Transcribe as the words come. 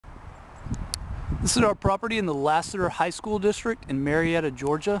This is our property in the Lassiter High School District in Marietta,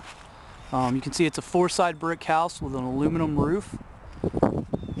 Georgia. You can see it's a four-side brick house with an aluminum roof. I'll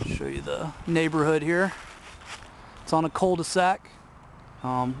show you the neighborhood here. It's on a cul-de-sac.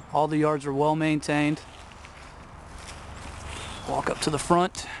 All the yards are well maintained. Walk up to the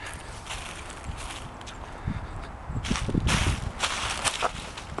front.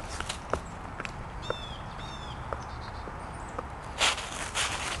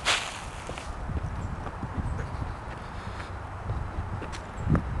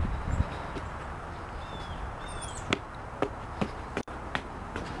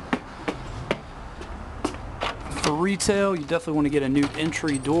 For retail, you definitely want to get a new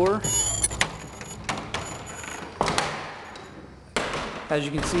entry door. As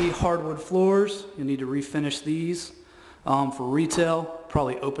you can see, hardwood floors, you'll need to refinish these. For retail,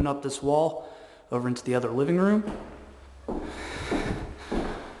 probably open up this wall over into the other living room.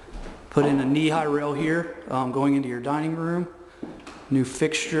 Put in a knee-high rail here, going into your dining room. New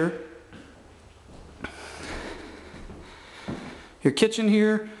fixture. Your kitchen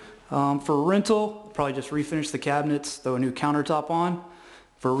here, for rental, probably just refinish the cabinets, throw a new countertop on.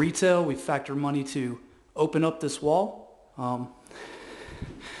 For retail, we factor money to open up this wall. You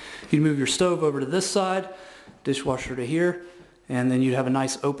can move your stove over to this side, dishwasher to here, and then you'd have a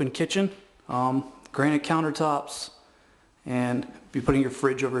nice open kitchen. Granite countertops, and be putting your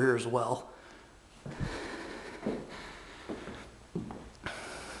fridge over here as well.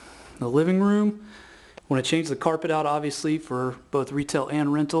 The living room, want to change the carpet out obviously for both retail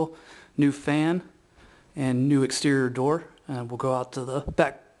and rental. New fan and new exterior door. And we'll go out to the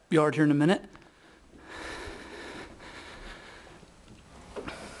backyard here in a minute.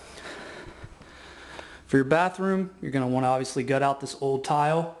 For your bathroom, you're going to want to obviously gut out this old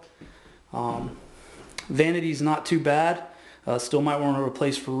tile. Vanity's not too bad. Still might want to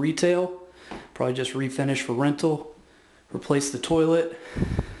replace for retail. Probably just refinish for rental. Replace the toilet.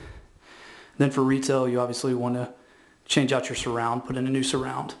 Then for retail, you obviously want to change out your surround, put in a new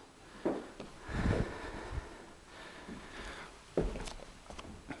surround.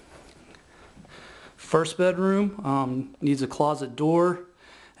 First bedroom needs a closet door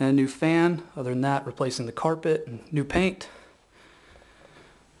and a new fan. Other than that, replacing the carpet and new paint.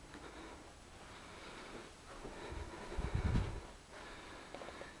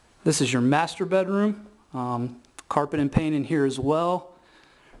 This is your master bedroom. Carpet and paint in here as well.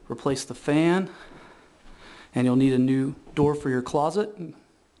 Replace the fan, and you'll need a new door for your closet.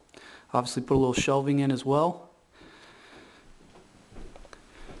 Obviously put a little shelving in as well.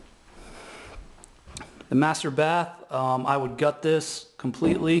 The master bath, I would gut this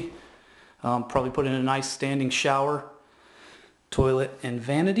completely. Probably put in a nice standing shower, toilet, and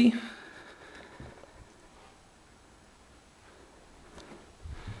vanity.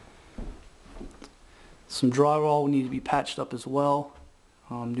 Some drywall will need to be patched up as well.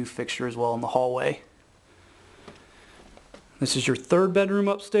 New fixture as well in the hallway. This is your third bedroom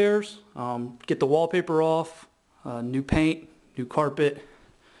upstairs. Get the wallpaper off, new paint, new carpet,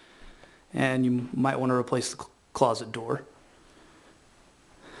 and you might want to replace the closet door.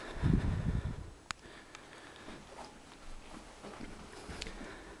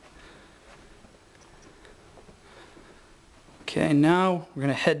 Okay, now we're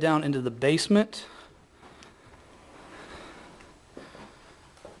going to head down into the basement.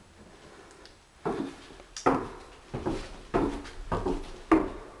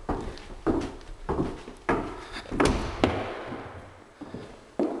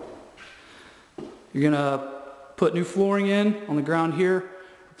 You're going to put new flooring in on the ground here,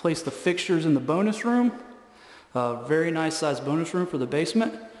 replace the fixtures in the bonus room. Very nice sized bonus room for the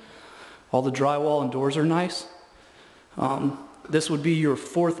basement. All the drywall and doors are nice. This would be your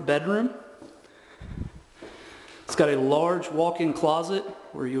fourth bedroom. It's got a large walk-in closet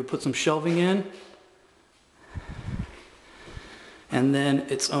where you would put some shelving in. And then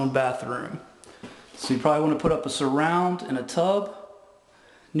its own bathroom. So you probably want to put up a surround and a tub.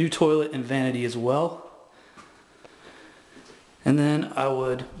 New toilet and vanity as well. And then I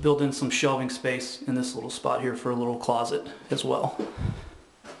would build in some shelving space in this little spot here for a little closet as well.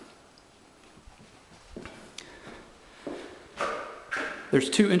 There's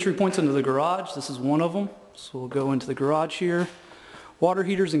two entry points into the garage. This is one of them. So we'll go into the garage here. Water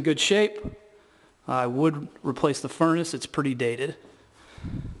heater's in good shape. I would replace the furnace. It's pretty dated.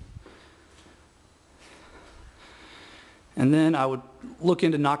 And then I would look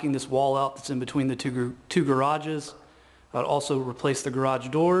into knocking this wall out that's in between the two garages. I'd also replace the garage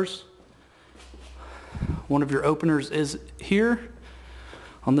doors. One of your openers is here.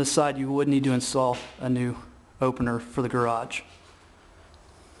 On this side, you would need to install a new opener for the garage.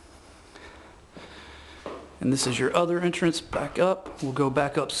 And this is your other entrance back up. We'll go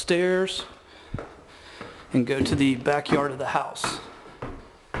back upstairs and go to the backyard of the house.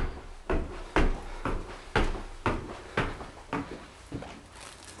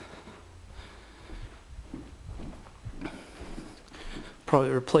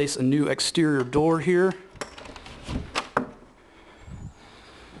 Probably replace a new exterior door here.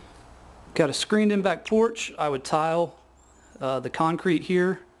 Got a screened in back porch. I would tile the concrete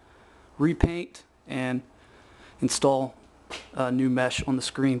here, repaint, and install new mesh on the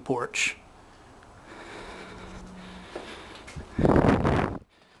screen porch.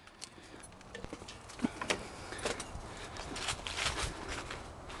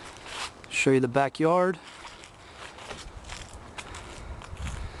 Show you the backyard.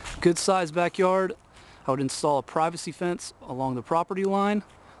 Good sized backyard. I would install a privacy fence along the property line,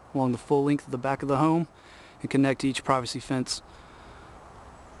 along the full length of the back of the home, and connect each privacy fence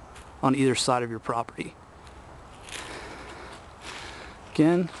on either side of your property.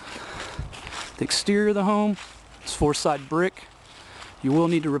 Again, the exterior of the home is 4-side brick. You will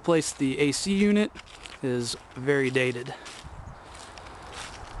need to replace the AC unit. It is very dated.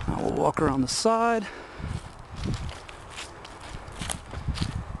 Now we'll walk around the side.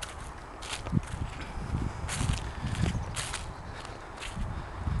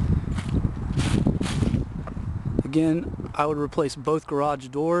 Again, I would replace both garage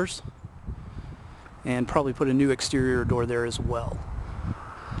doors and probably put a new exterior door there as well.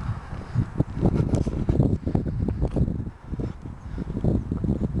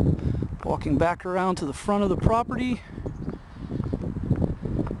 Walking back around to the front of the property.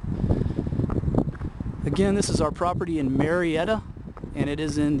 Again, this is our property in Marietta, and it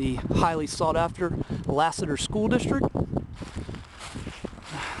is in the highly sought after Lassiter School District.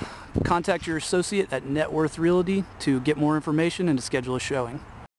 Contact your associate at Networth Realty to get more information and to schedule a showing.